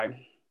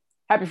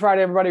Happy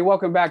Friday, everybody.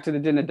 Welcome back to the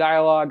diDNA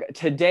Dialogue.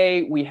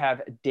 Today, we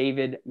have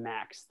David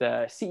Max,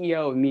 the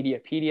CEO of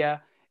MediaPedia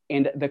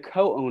and the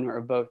co-owner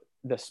of both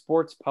the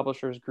Sports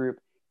Publishers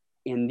Group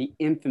and the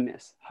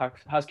infamous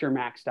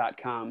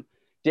HuskerMax.com.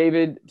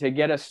 David, to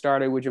get us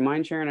started, would you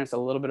mind sharing us a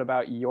little bit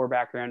about your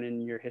background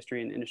and your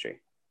history in the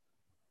industry?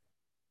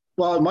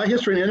 Well, my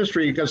history in the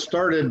industry got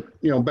started,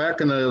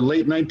 back in the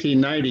late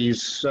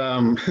 1990s.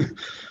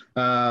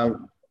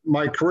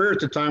 My career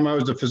at the time, I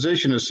was a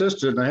physician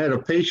assistant, and I had a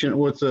patient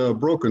with a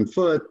broken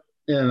foot,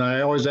 and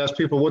I always ask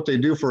people what they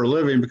do for a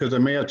living because I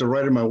may have to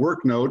write in my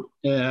work note.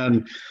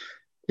 And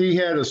he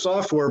had a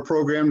software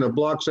program that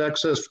blocks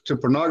access to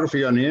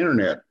pornography on the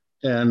internet.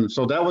 And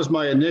so that was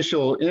my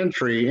initial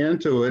entry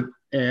into it.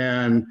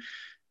 And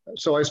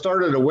so I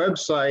started a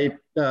website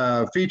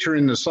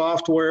featuring the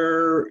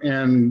software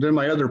and then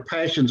my other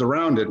passions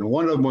around it. And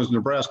one of them was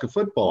Nebraska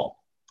football.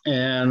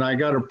 And I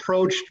got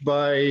approached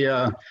by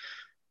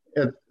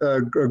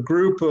a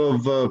group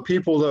of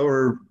people that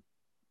were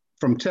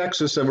from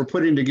Texas that were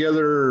putting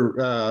together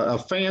a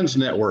fans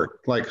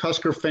network, like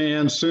Husker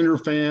fans, Sooner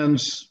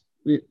fans,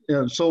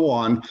 and so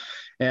on.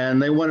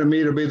 And they wanted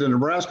me to be the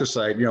Nebraska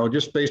site,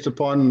 just based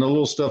upon the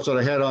little stuff that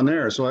I had on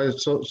there. So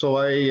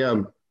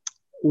I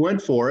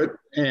went for it.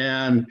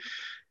 And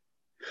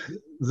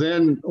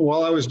then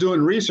while I was doing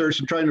research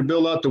and trying to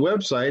build out the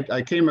website,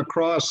 I came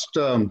across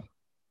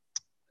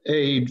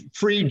a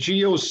free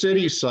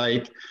GeoCity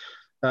site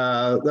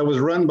that was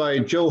run by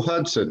Joe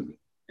Hudson.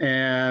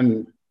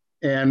 And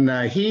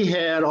he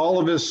had all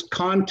of his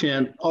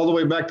content all the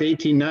way back to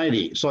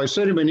 1890. So I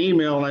sent him an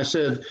email and I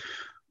said,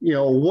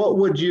 what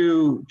would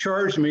you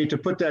charge me to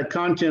put that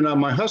content on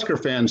my Husker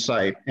fan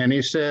site? And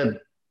he said,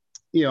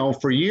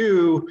 for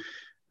you,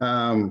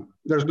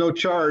 there's no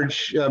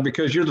charge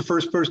because you're the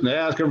first person to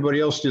ask. Everybody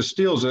else just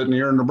steals it and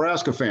you're a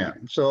Nebraska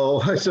fan.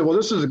 So I said, well,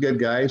 this is a good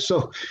guy.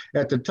 So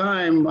at the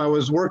time I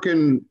was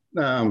working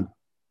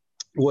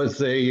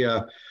with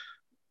a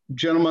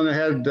gentleman that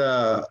had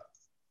the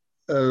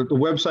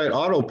website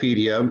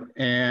Autopedia.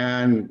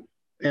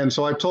 And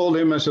so I told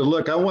him, I said,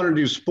 look, I want to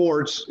do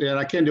sports and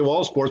I can't do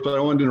all sports, but I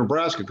want to do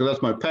Nebraska because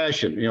that's my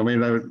passion.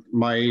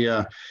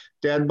 My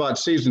dad bought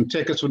season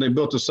tickets when they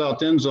built the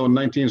South End Zone in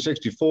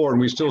 1964,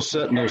 and we still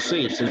sit in those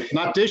seats.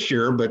 Not this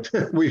year, but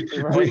we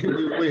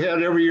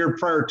had every year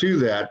prior to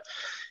that.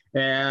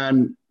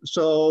 And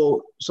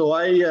so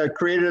I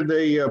created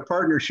a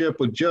partnership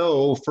with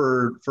Joe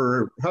for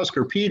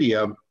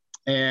HuskerPedia,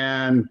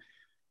 and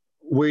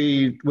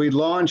we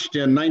launched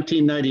in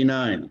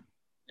 1999.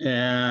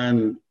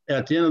 And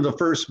at the end of the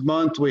first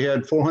month, we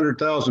had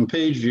 400,000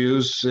 page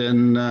views,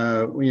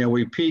 and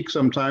we peak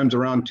sometimes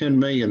around 10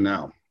 million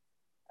now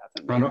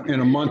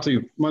in a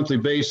monthly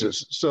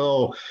basis.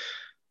 So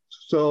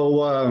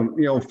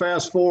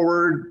fast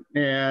forward,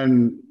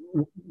 and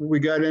we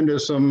got into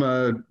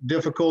some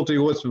difficulty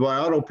with my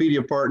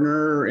Autopedia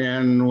partner,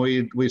 and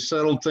we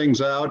settled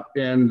things out.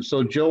 And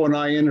so Joe and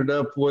I ended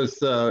up with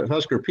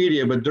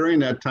HuskerPedia, but during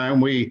that time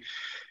we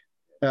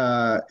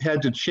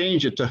had to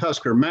change it to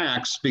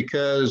HuskerMax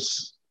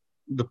because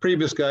the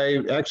previous guy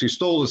actually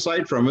stole the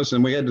site from us,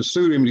 and we had to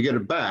sue him to get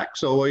it back.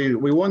 So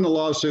we won the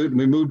lawsuit and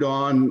we moved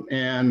on,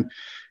 and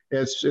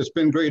it's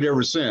been great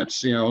ever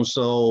since.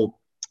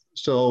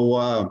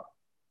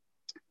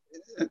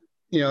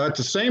 At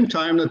the same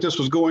time that this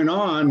was going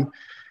on,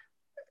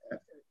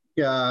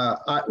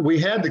 we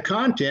had the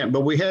content,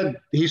 but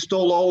he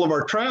stole all of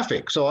our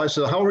traffic. So I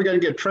said, how are we going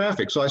to get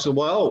traffic? So I said,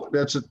 well,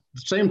 that's at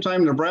the same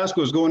time Nebraska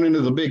was going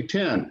into the Big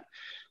Ten.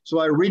 So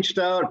I reached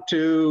out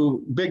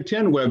to Big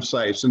Ten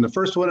websites, and the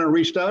first one I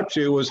reached out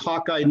to was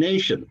Hawkeye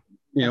Nation,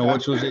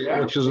 which was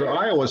an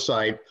Iowa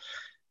site.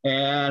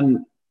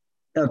 And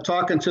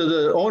talking to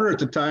the owner at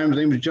the time, his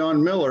name was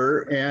John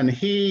Miller, and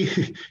he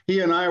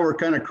and I were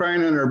kind of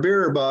crying in our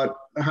beer about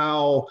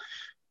how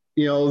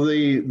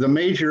the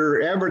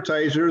major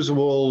advertisers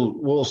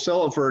will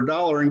sell it for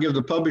 $1 and give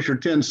the publisher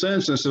 10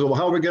 cents. And I said, well,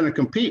 how are we going to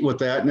compete with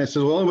that? And I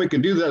said, well, the only way we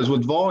can do that is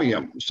with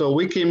volume. So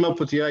we came up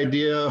with the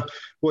idea,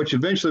 which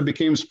eventually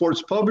became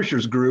Sports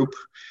Publishers Group,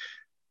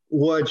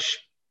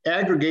 which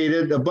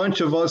aggregated a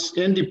bunch of us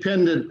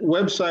independent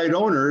website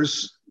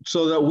owners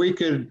so that we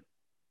could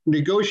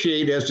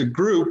negotiate as a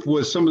group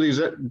with some of these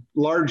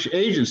large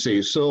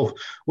agencies. So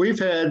we've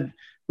had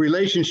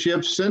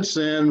relationships since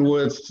then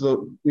with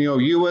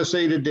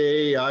USA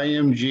Today,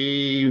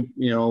 IMG,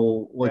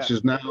 which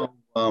is now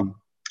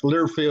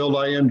Learfield,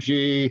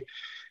 IMG,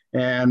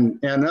 and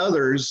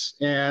others,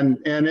 and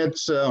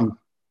it's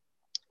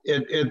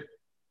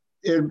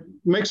it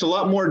makes a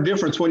lot more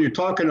difference when you're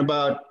talking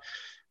about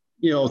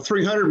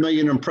 300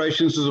 million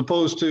impressions as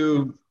opposed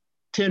to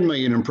 10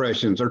 million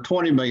impressions or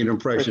 20 million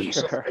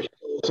impressions. Sure.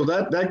 So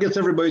that gets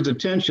everybody's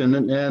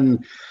attention,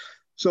 and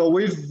so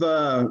we've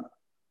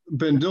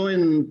been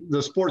doing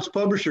the Sports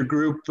Publisher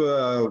Group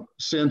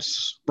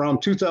since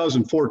around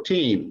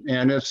 2014,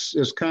 and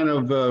it's kind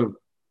of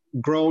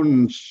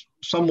grown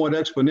somewhat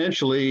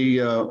exponentially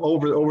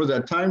over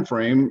that time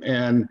frame.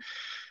 And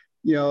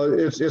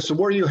it's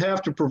where you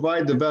have to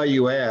provide the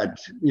value add,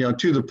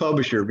 to the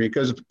publisher,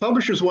 because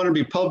publishers want to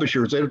be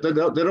publishers. They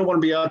don't want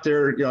to be out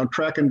there,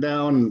 tracking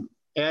down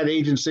ad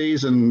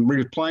agencies and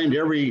replying to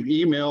every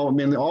email. I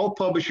mean, all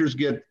publishers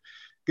get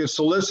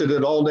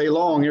solicited all day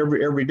long,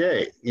 every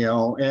day,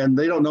 and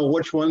they don't know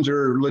which ones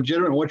are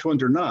legitimate and which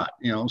ones are not,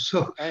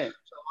 so, Right.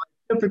 so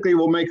I typically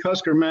will make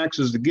HuskerMax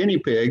as the guinea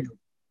pig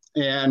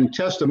and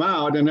test them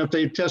out. And if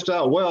they test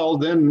out well,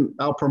 then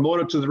I'll promote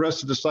it to the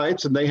rest of the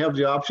sites, and they have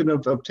the option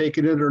of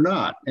taking it or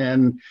not.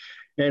 And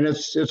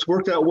it's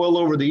worked out well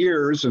over the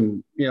years.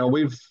 And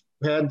we've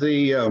had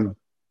the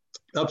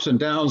ups and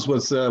downs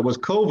with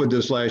COVID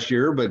this last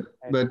year, but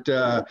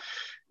I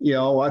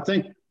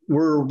think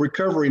we're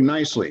recovering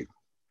nicely.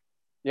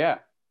 Yeah,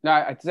 no,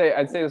 I'd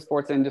say the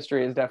sports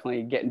industry is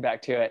definitely getting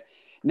back to it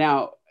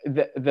now.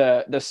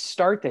 The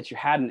start that you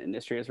had in the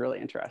industry is really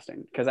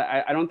interesting, because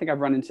I don't think I've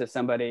run into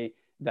somebody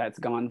that's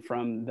gone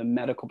from the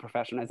medical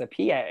profession as a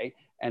PA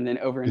and then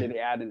over into the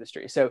ad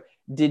industry. So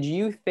did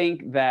you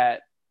think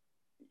that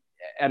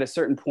at a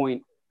certain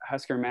point,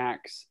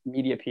 HuskerMax,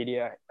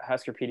 MediaPedia,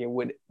 HuskerPedia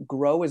would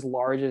grow as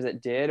large as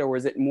it did, or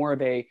was it more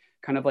of a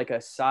kind of like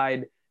a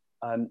side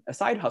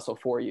hustle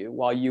for you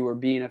while you were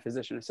being a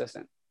physician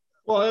assistant?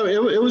 Well,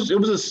 it was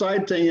a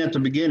side thing at the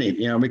beginning,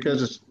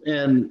 because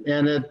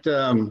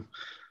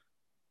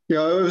it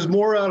was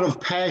more out of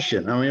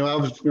passion. I mean,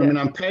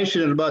 I'm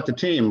passionate about the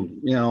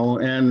team,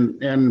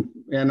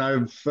 and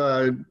I've,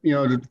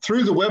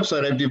 through the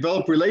website, I've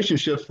developed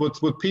relationships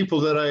with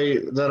people that I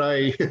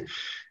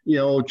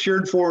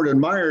cheered for and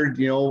admired,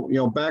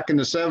 back in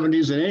the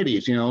 70s and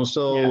 80s,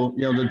 so,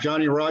 the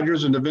Johnny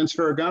Rogers and the Vince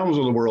Ferraganos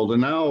of the world.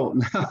 And now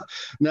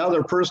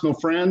they're personal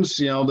friends.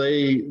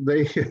 They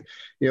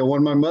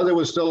when my mother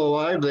was still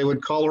alive, they would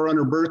call her on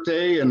her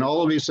birthday and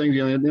all of these things.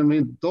 I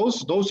mean,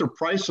 those are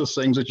priceless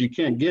things that you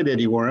can't get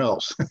anywhere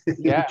else.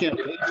 You can't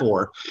pay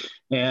for.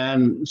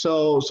 And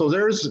so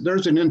there's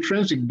an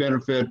intrinsic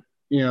benefit,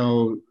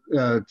 to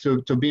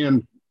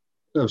being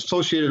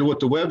associated with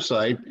the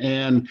website.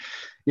 And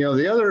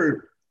the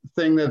other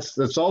thing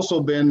that's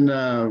also been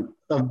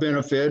of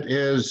benefit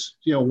is,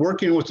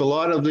 working with a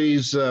lot of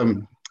these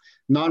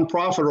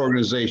nonprofit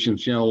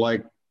organizations,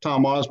 like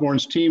Tom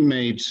Osborne's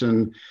Teammates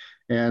and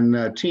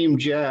Team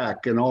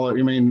Jack and all. I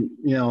mean,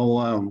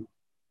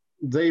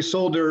 they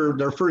sold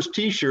their first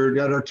T-shirt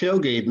at our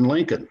tailgate in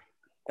Lincoln,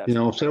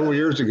 several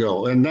years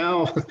ago. And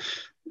now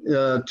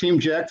Team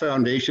Jack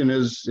Foundation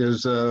is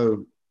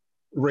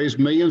raised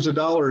millions of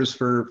dollars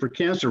for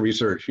cancer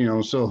research,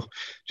 so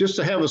just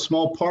to have a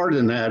small part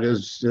in that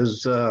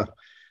is a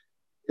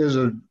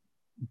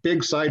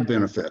big side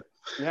benefit.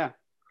 Yeah,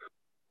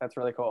 that's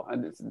really cool.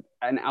 And it's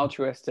an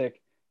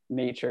altruistic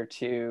nature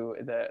to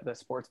the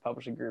sports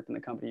publishing group and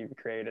the company you've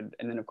created.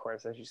 And then, of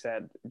course, as you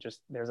said,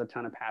 just there's a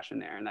ton of passion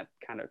there, and that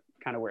kind of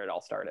where it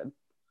all started.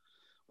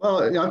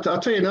 Well, I'll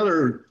tell you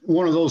another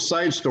one of those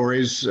side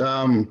stories.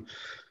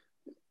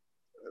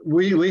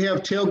 We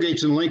have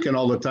tailgates in Lincoln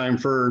all the time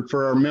for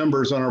our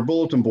members on our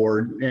bulletin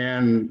board,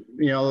 and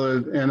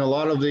and a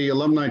lot of the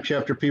alumni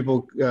chapter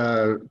people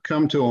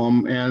come to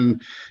them.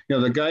 And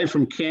the guy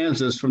from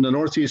Kansas, from the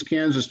Northeast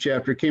Kansas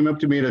chapter, came up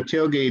to me at a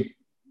tailgate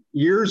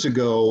years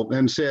ago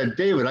and said,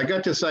 "David, I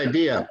got this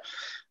idea."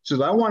 He says,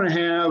 "I want to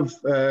have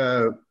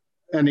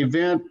an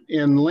event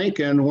in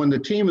Lincoln when the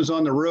team is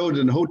on the road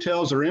and the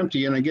hotels are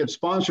empty, and I get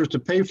sponsors to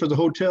pay for the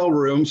hotel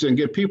rooms and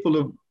get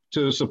people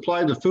to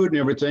supply the food and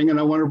everything. And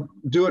I want to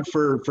do it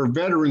for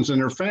veterans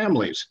and their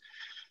families.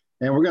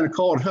 And we're going to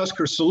call it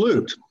Husker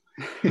Salute."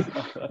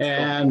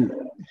 And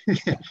cool.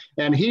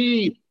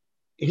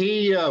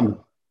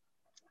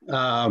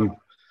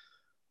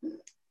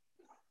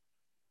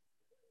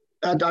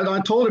 And I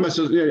told him, I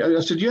said,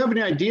 "Do you have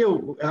any idea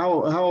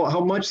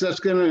how much that's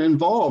going to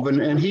involve?"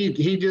 And he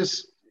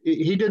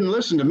didn't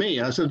listen to me.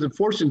 I said,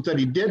 "Unfortunate that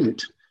he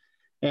didn't."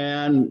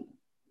 And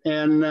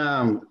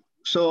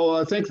so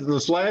I think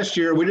this last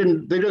year, they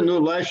didn't do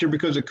it last year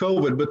because of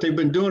COVID, but they've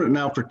been doing it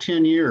now for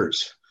 10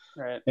 years.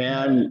 Right.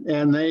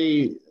 And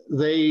they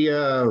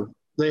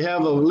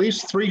have at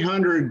least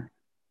 300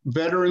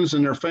 veterans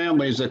and their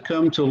families that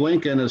come to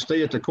Lincoln and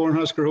stay at the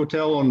Cornhusker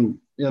Hotel in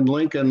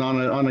Lincoln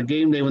on a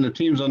game day when the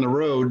team's on the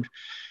road.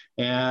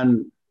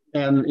 And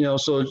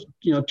so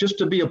just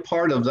to be a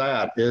part of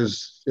that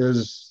is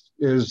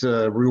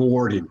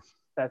rewarding.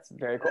 That's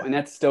very cool, and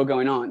that's still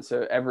going on.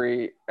 So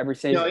every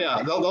season.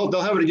 Yeah,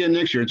 they'll have it again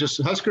next year.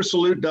 Just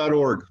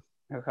HuskerSalute.org.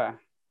 Okay,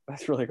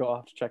 that's really cool. I'll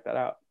have to check that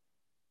out.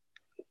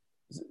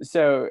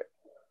 So,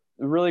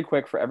 really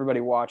quick for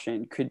everybody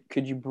watching,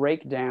 could you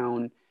break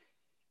down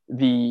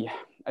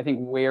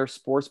where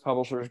Sports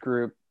Publishers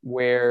Group,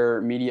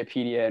 where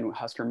MediaPedia and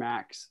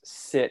HuskerMax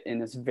sit in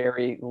this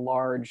very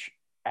large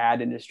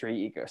ad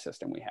industry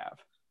ecosystem we have?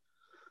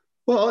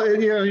 Well,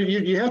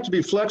 you have to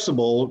be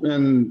flexible,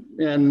 and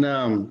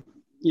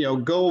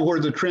go where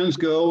the trends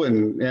go,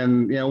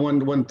 and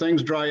when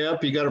things dry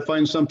up, you got to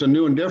find something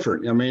new and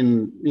different. I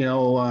mean,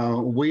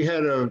 we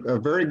had a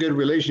very good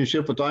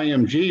relationship with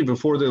IMG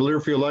before the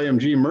Learfield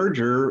IMG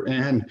merger,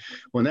 and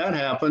when that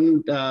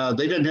happened,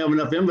 they didn't have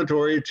enough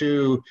inventory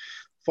to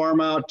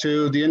farm out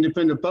to the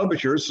independent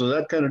publishers, so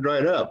that kind of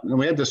dried up. And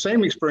we had the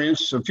same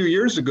experience a few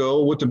years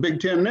ago with the Big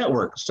Ten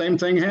Network. Same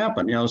thing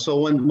happened. So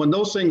when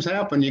those things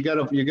happen, you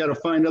got to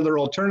find other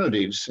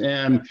alternatives,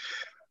 and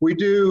we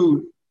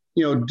do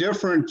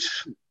different,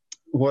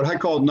 what I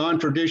call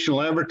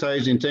non-traditional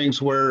advertising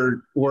things,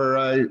 where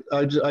I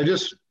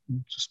just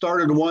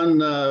started one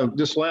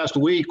this last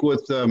week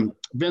with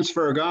Vince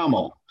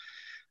Ferragamo.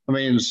 I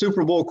mean,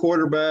 Super Bowl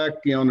quarterback,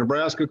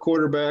 Nebraska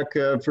quarterback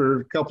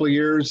for a couple of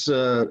years,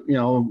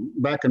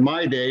 back in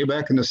my day,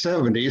 back in the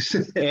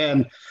 70s.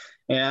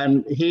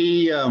 and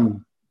he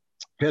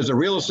has a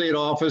real estate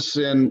office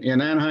in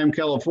Anaheim,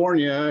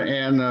 California,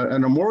 and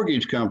a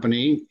mortgage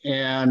company.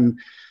 And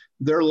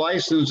they're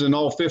licensed in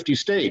all 50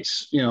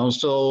 states,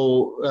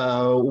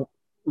 so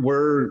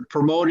we're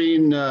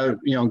promoting,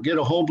 get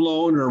a home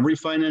loan or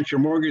refinance your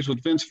mortgage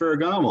with Vince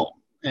Ferragamo.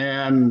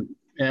 And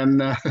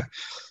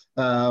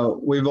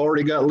we've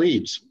already got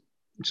leads.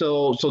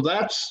 So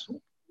that's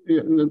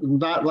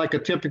not like a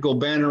typical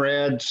banner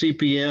ad,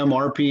 CPM,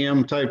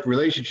 RPM type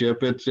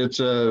relationship. It's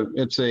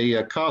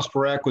a cost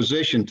per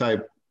acquisition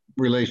type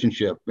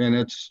relationship. And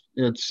it's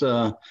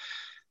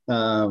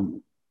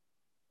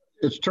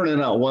turning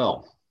out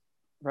well.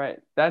 Right.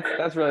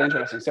 That's really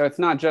interesting. So it's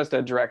not just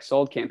a direct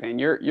sold campaign.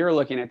 You're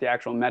looking at the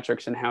actual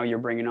metrics and how you're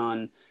bringing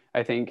on,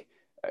 I think,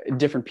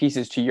 different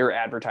pieces to your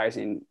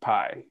advertising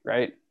pie,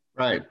 right?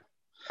 Right.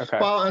 Okay.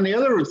 Well, and the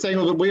other thing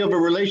is we have a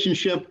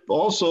relationship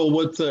also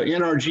with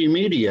NRG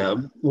Media,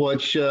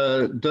 which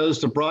does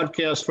the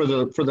broadcast for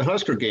the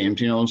Husker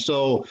games.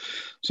 So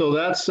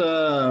that's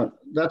a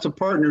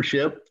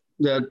partnership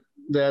that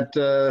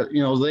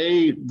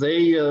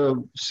they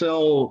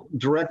sell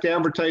direct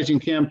advertising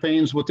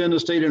campaigns within the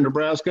state of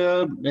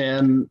Nebraska,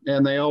 and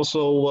they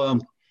also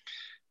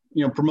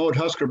promote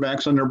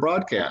HuskerMax on their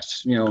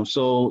broadcasts.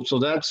 So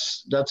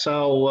that's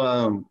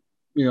how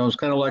it's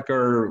kind of like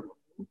our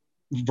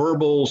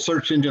verbal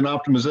search engine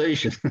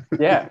optimization.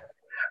 Yeah.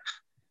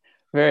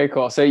 Very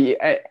cool. So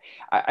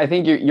I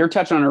think you're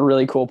touching on a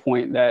really cool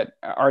point that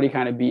already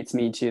kind of beats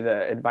me to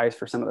the advice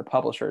for some of the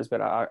publishers, but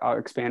I'll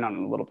expand on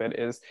it a little bit,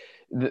 is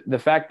the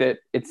fact that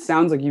it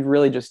sounds like you've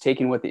really just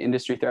taken what the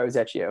industry throws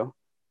at you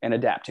and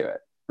adapt to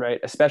it, right?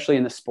 Especially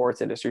in the sports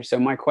industry. So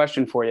my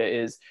question for you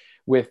is,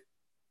 with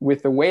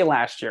the way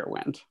last year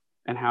went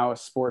and how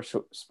sports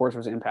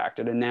was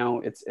impacted, and now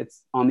it's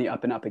on the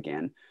up and up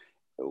again,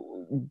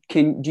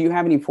 do you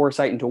have any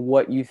foresight into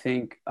what you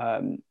think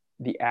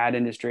the ad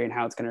industry and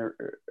how it's going to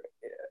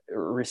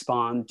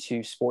respond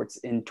to sports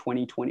in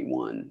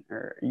 2021,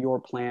 or your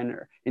plan,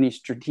 or any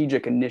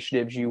strategic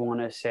initiatives you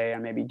want to say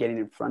on maybe getting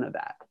in front of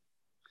that?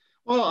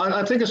 Well,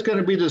 I think it's going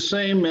to be the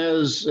same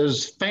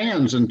as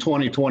fans in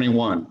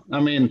 2021. I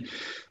mean,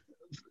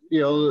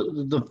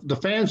 the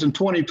fans in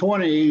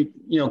 2020,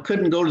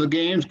 couldn't go to the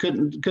games,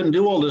 couldn't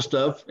do all this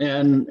stuff,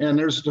 and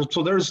there's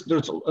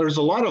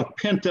a lot of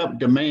pent up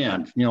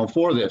demand,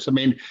 for this. I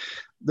mean,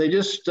 they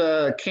just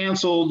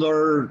canceled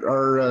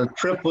our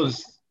trip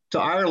to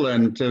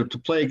Ireland to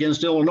play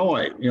against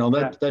Illinois.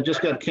 That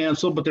just got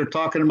canceled, but they're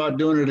talking about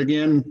doing it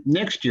again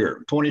next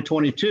year,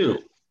 2022.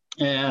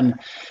 And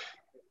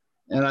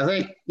I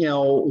think,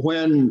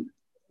 when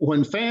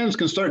fans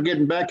can start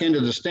getting back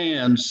into the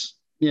stands,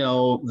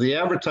 the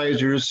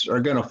advertisers are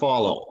going to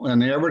follow,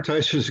 and the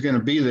advertisers are going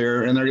to be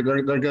there, and they're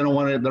going to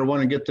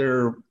want to get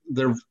their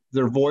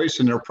voice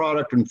and their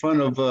product in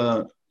front of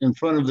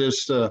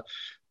this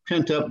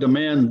pent up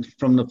demand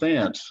from the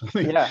fans. I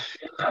mean,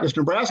 if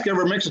Nebraska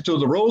ever makes it to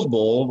the Rose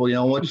Bowl,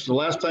 which the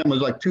last time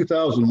was like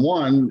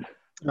 2001,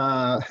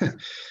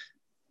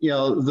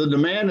 the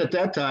demand at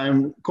that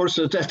time, of course,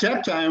 at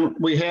that time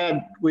we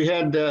had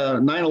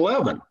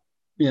 9/11.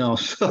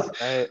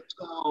 Right.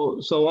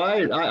 So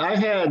I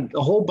had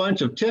a whole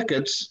bunch of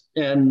tickets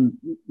and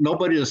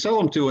nobody to sell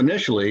them to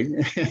initially,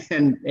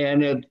 and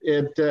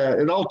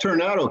it all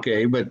turned out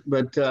okay. But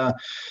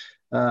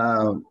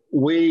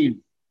we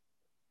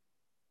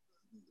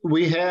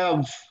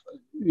have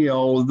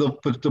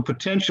the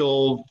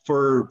potential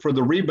for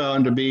the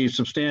rebound to be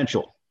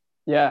substantial.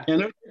 Yeah.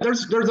 And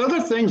there's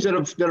other things that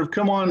have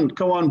come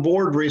on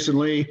board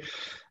recently.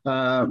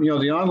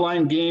 The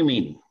online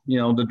gaming,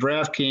 the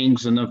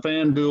DraftKings and the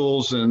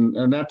FanDuels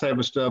and that type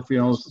of stuff,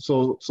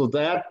 so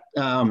that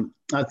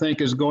I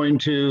think is going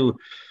to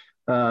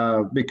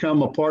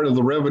become a part of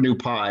the revenue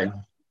pie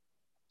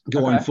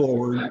going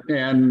forward.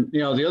 And,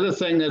 the other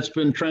thing that's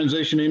been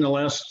transitioning the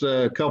last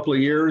couple of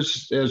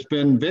years has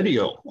been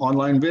video,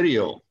 online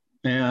video.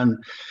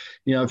 And,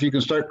 if you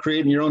can start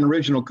creating your own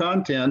original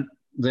content,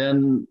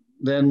 then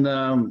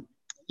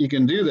you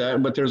can do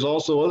that, but there's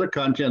also other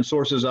content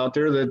sources out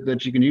there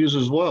that you can use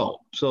as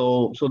well.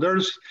 So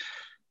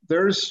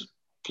there's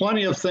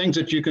plenty of things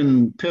that you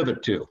can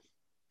pivot to.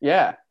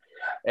 Yeah.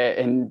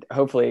 And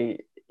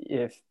hopefully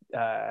if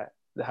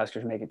the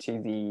Huskers make it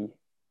to the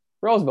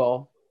Rose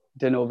Bowl,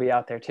 Din will be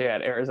out there too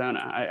at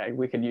Arizona.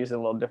 We could use a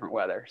little different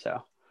weather.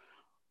 So,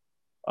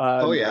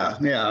 Oh yeah,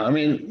 yeah. I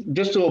mean,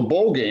 just to a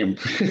bowl game.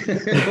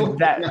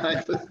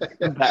 that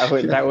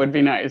would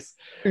be nice.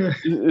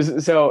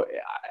 So,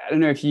 I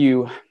don't know if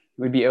you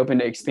would be open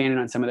to expanding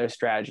on some of their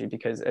strategy,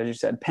 because as you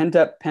said, pent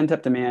up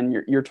demand.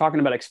 You're talking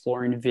about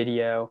exploring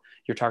video.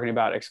 You're talking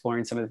about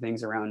exploring some of the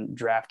things around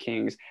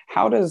DraftKings.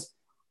 How does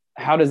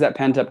that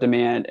pent up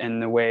demand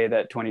and the way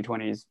that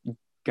 2020 is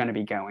going to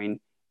be going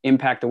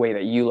impact the way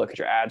that you look at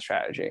your ad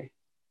strategy?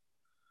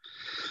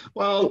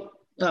 Well,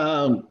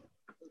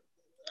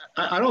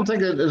 I don't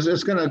think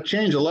it's going to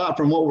change a lot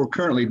from what we're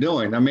currently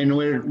doing. I mean,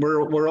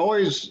 we're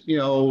always,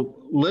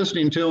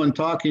 listening to and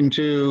talking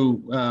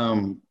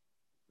to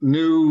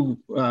new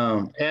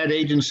ad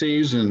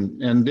agencies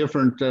and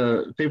different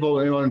people.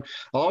 And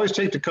I'll always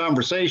take the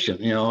conversation.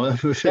 Yeah.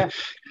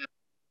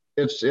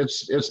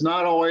 It's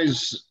not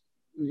always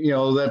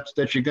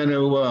that you're going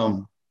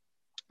to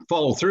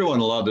follow through on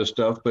a lot of this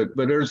stuff, but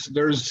there's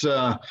there's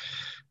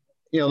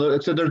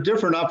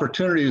different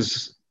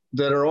opportunities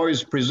that are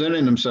always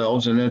presenting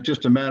themselves, and it's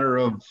just a matter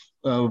of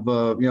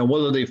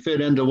whether they fit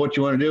into what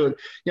you want to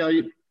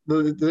do.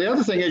 The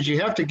other thing is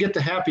you have to get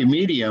the happy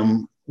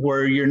medium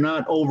where you're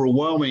not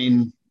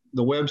overwhelming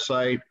the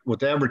website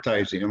with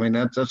advertising. I mean,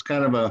 that's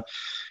kind of a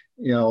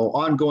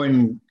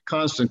ongoing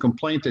constant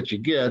complaint that you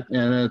get,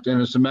 and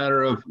it's a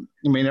matter of,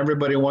 I mean,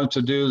 everybody wants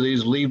to do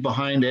these leave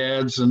behind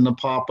ads and the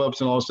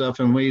pop-ups and all that stuff,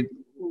 and we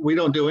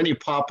don't do any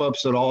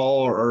pop-ups at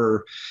all,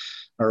 or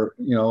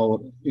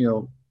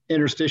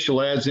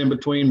interstitial ads in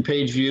between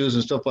page views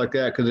and stuff like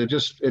that, because it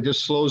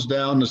just slows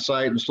down the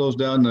site and slows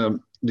down the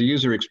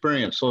user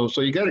experience. So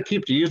you got to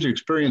keep the user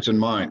experience in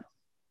mind.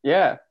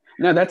 Yeah.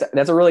 No,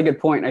 that's a really good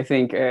point. I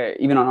think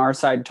even on our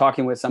side,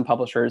 talking with some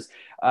publishers,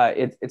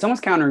 it's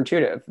almost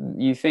counterintuitive.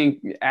 You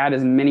think add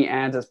as many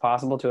ads as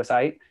possible to a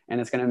site,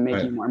 and it's going to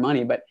make you more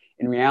money. But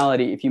in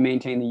reality, if you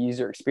maintain the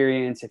user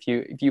experience, if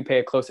you pay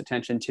a close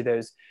attention to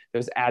those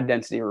ad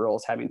density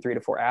rules, having 3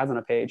 to 4 ads on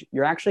a page,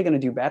 you're actually going to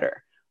do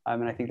better.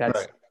 And I think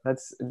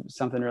that's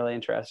something really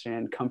interesting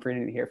and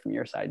comforting to hear from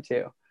your side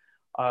too.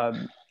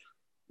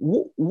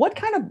 What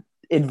kind of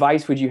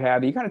advice would you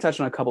have? You kind of touched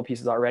on a couple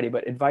pieces already,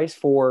 but advice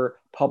for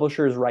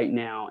publishers right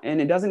now, and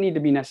it doesn't need to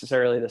be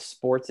necessarily the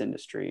sports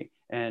industry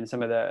and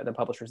some of the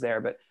publishers there,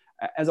 but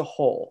as a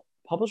whole,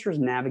 publishers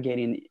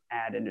navigating the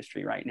ad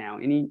industry right now,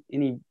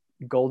 any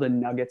golden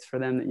nuggets for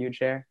them that you'd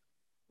share?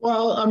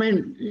 Well, I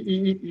mean,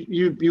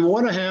 you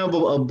want to have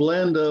a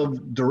blend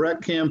of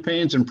direct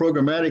campaigns and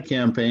programmatic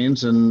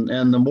campaigns, and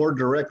the more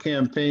direct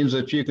campaigns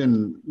that you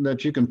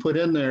can put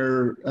in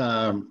there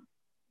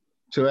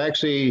to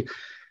actually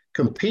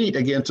compete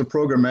against a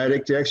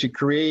programmatic, to actually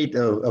create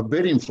a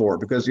bidding floor,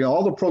 because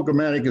all the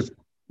programmatic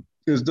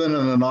is done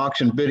on an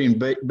auction bidding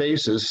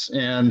basis,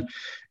 and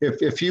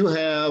if you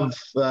have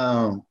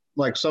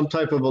like some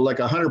type of like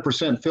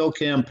 100% fill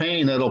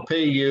campaign that'll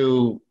pay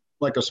you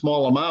like a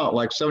small amount,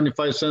 like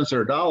 75 cents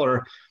or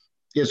 $1,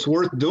 it's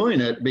worth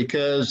doing it,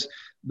 because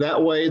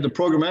that way the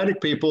programmatic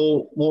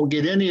people won't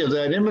get any of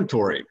that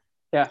inventory.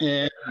 Yeah.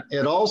 And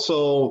it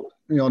also,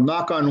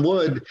 knock on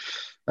wood,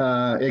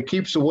 it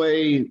keeps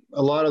away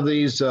a lot of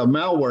these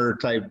malware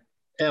type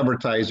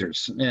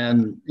advertisers.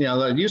 And,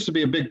 that used to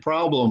be a big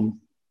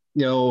problem,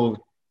 2-3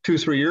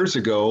 years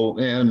ago.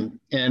 And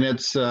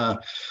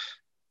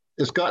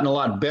it's gotten a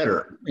lot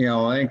better.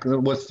 I think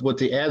with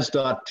the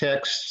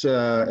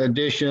ads.txt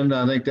edition,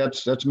 I think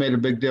that's made a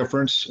big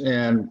difference.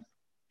 And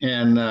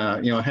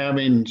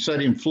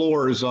setting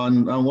floors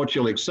on what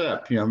you'll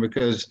accept,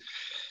 because,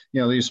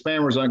 these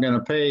spammers aren't going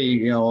to pay,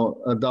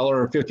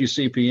 $1.50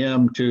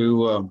 CPM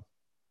to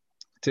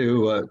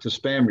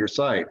spam your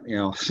site,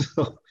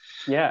 So,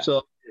 yeah.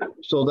 So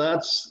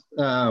that's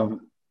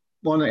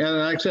one. And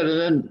like I said, and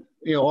then,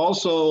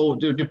 also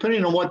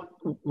depending on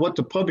what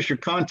the publisher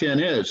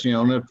content is,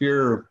 and if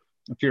you're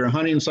a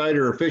hunting site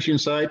or a fishing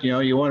site,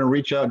 you want to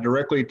reach out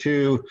directly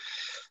to,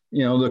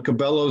 the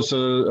Cabela's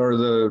or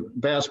the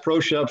Bass Pro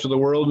Shops of the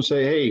world and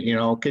say, hey,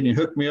 can you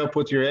hook me up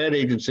with your ad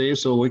agency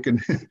so we can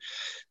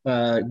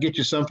get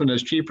you something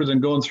that's cheaper than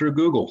going through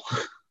Google?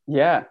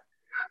 Yeah.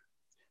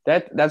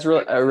 That's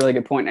really a really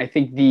good point. I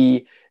think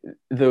the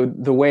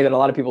way that a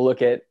lot of people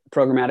look at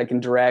programmatic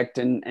and direct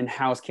and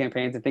house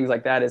campaigns and things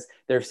like that is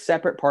they're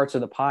separate parts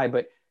of the pie.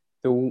 But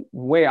the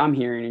way I'm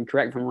hearing, and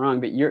correct me if I'm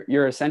wrong, but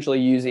you're essentially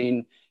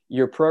using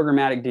your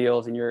programmatic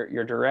deals and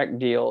your direct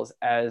deals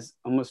as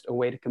almost a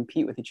way to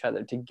compete with each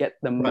other to get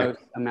the most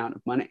amount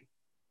of money.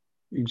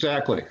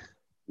 Exactly.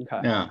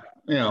 Okay.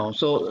 Yeah.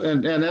 So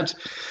and that's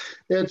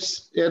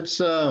it's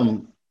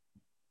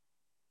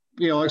like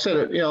I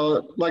said,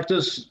 like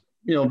this.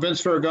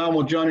 Vince Ferragamo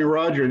with Johnny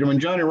Rogers. When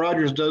Johnny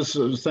Rogers does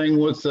a thing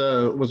with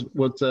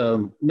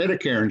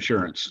Medicare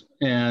insurance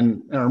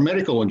or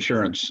medical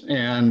insurance,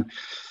 and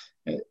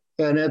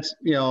it's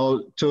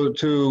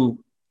to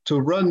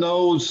run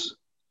those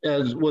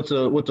as with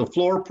the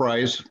floor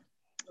price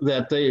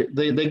that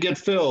they get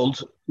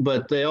filled,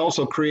 but they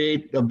also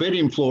create a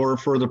bidding floor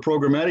for the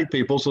programmatic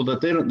people so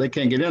that they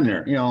can't get in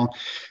there,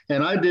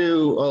 And I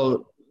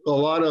do a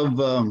lot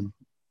of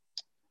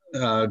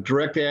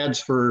direct ads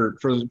for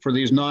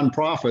these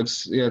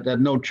nonprofits at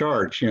no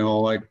charge,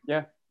 like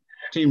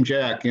Team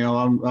Jack.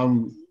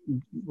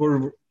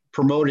 We're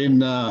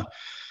promoting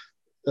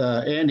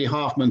Andy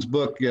Hoffman's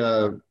book,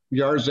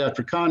 Yards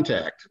After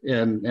Contact,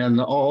 and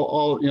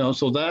all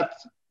so that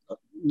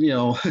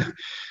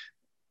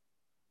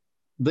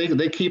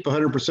they keep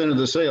 100% of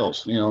the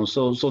sales,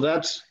 so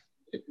that's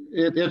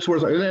it's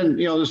worth it. And then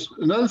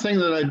another thing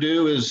that I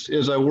do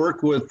is I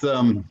work with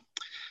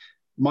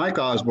Mike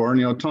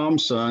Osborne,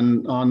 Tom's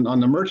son, on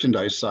the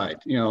merchandise side.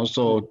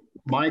 So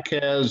Mike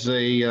has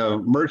a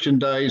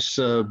merchandise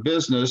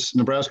business,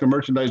 Nebraska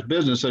merchandise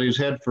business that he's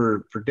had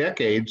for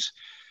decades.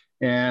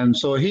 And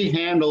so he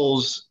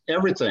handles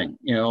everything,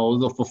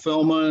 the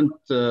fulfillment,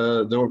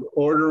 the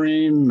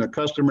ordering, the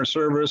customer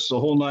service, the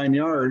whole 9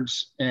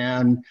 yards.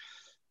 And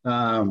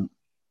I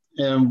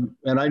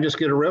just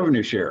get a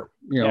revenue share,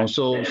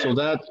 so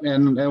that,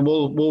 and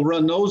we'll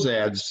run those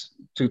ads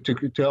to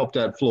help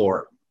that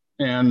floor.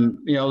 And,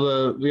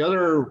 the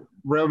other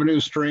revenue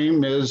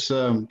stream is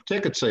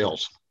ticket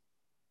sales.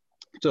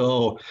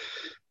 So,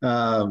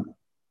 when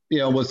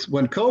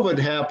COVID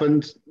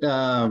happened,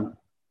 a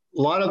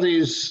lot of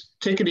these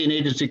ticketing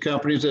agency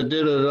companies that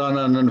did it on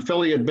an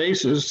affiliate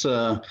basis,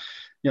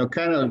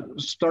 kind of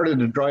started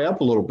to dry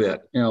up a little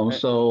bit,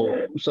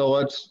 so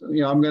it's,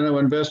 I'm going to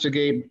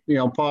investigate,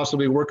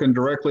 possibly working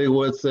directly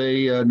with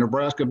a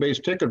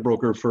Nebraska-based ticket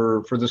broker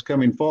for this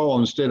coming fall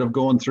instead of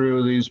going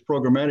through these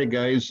programmatic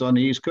guys on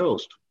the East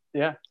Coast.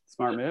 Yeah,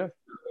 smart move.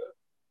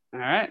 All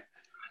right.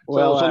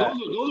 Well, so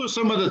those are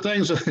some of the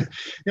things.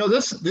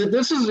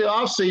 This is the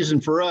off season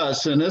for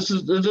us, and this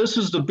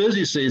is the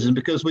busy season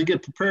because we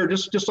get prepared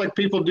just like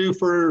people do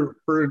for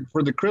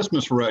the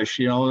Christmas rush.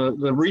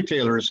 The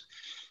retailers.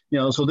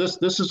 So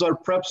this is our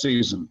prep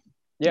season.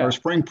 Yeah. Our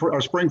spring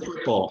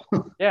football.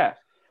 Yeah.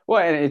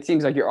 Well, and it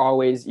seems like you're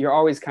always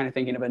kind of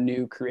thinking of a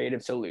new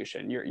creative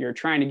solution. You're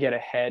trying to get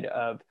ahead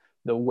of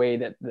the way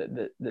that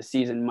the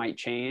season might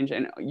change,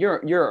 and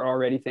you're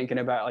already thinking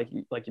about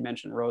like you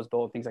mentioned Rose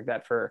Bowl, things like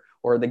that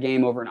or the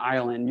game over in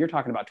Ireland. You're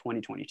talking about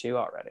 2022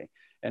 already,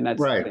 and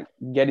that's right. Like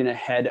getting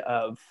ahead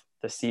of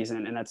the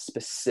season, and that's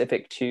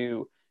specific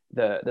to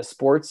the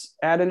sports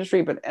ad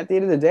industry. But at the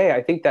end of the day,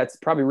 I think that's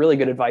probably really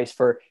good advice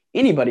for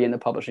anybody in the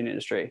publishing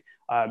industry.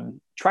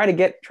 Try to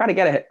get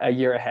a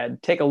year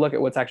ahead. Take a look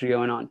at what's actually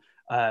going on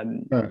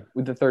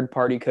with the third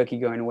party cookie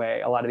going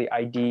away. A lot of the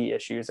ID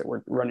issues that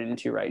we're running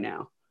into right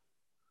now.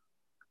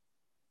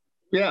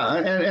 Yeah,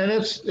 and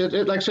it's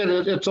like I said,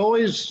 it's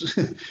always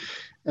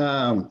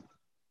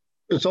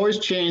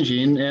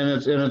changing,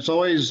 and it's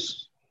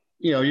always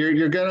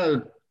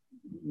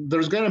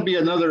there's gonna be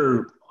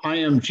another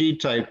IMG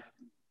type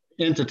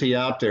entity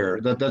out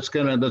there that's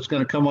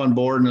gonna come on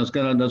board and that's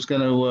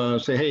gonna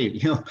say, hey,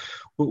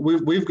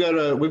 we've got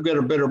a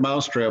better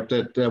mousetrap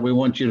that we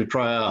want you to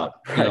try out.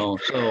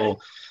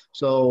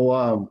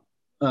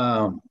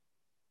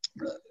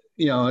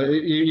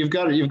 You've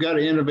got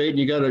to innovate, and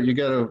you got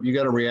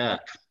to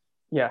react.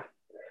 Yeah.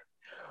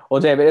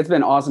 Well, David, it's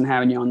been awesome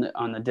having you on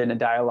the diDNA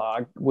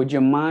Dialogue. Would you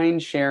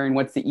mind sharing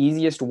what's the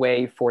easiest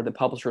way for the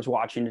publishers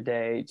watching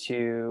today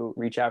to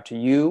reach out to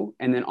you,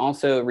 and then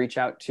also reach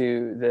out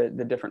to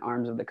the different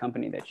arms of the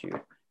company that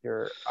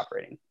you're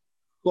operating?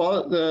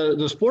 Well,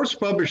 the Sports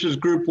Publishers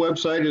Group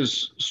website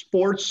is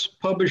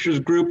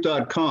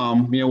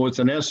sportspublishersgroup.com, with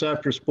an S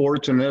after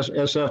sports and an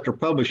S after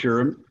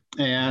publisher.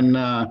 And,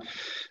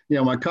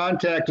 my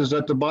contact is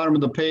at the bottom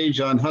of the page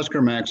on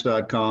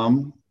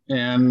HuskerMax.com.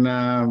 And,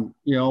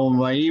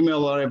 my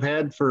email that I've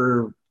had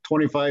for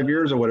 25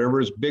 years or whatever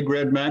is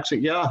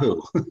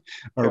bigredmax@yahoo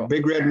or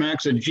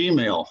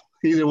bigredmax@gmail.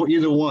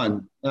 Either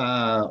one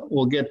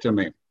will get to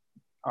me.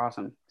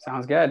 Awesome.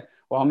 Sounds good.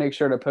 Well, I'll make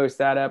sure to post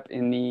that up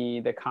in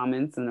the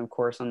comments and, of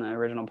course, on the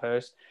original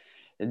post.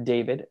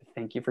 David,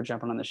 thank you for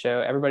jumping on the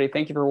show. Everybody,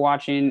 thank you for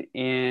watching.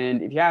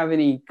 And if you have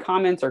any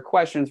comments or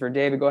questions for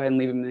David, go ahead and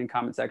leave them in the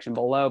comment section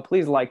below.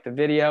 Please like the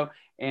video.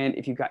 And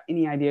if you've got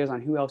any ideas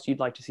on who else you'd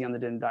like to see on the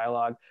diDNA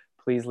Dialogue,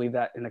 please leave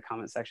that in the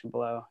comment section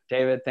below.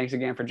 David, thanks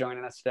again for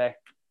joining us today.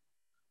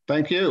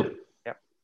 Thank you.